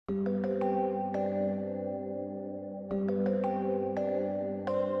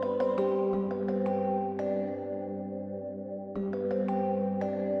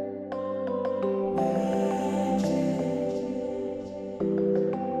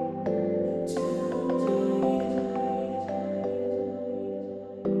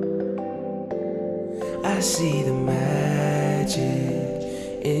see the magic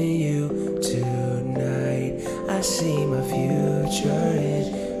in you tonight. I see my future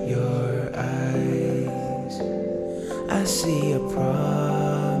in your eyes. I see a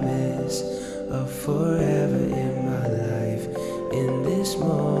promise of forever in my life, in this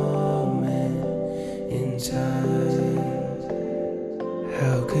moment in time.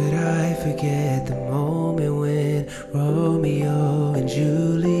 How could I forget the moment when Romeo and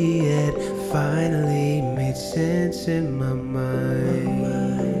Juliet finally made sense in my mind?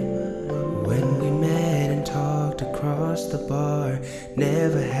 When we met and talked across the bar,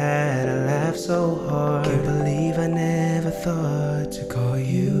 never had a laugh so hard. Can't believe I never thought to call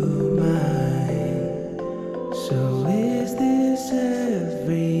you mine. So is this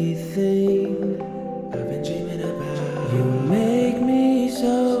everything I've been dreaming about? You make me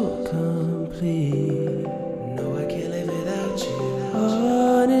so complete. No, I can't live without you.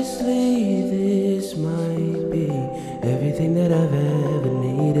 Honestly, this might be everything that I've ever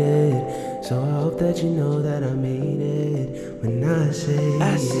needed. So I hope that you know that I mean it when I say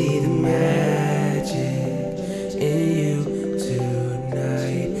I see the magic in you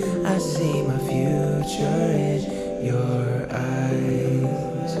tonight. I see my future in your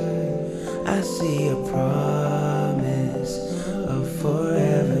eyes. I see a promise of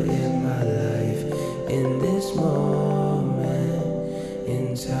forever in my life, in this moment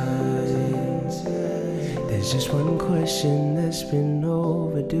in time. There's just one question that's been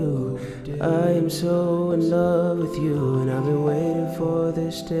overdue. I am so in love with you, and I've been waiting for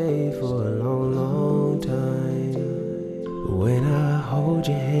this day for a long, long time. When I hold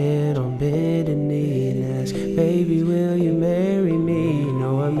your hand on bended knee and ask, baby, will you marry me?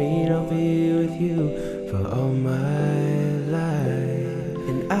 No, I mean I'll be with you for all my life.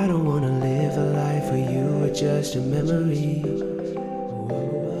 And I don't wanna live a life where you are just a memory.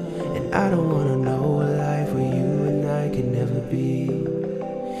 And I don't wanna know a life where you and I could never be.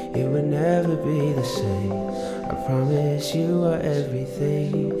 It would never be the same. I promise you are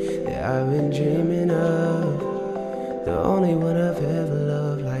everything that I've been dreaming of. The only one I've ever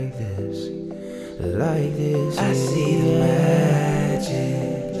loved like this, like this. I see the magic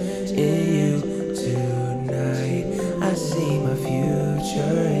in you tonight. I see my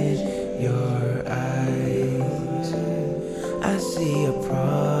future in your eyes. I see a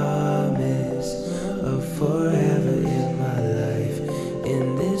promise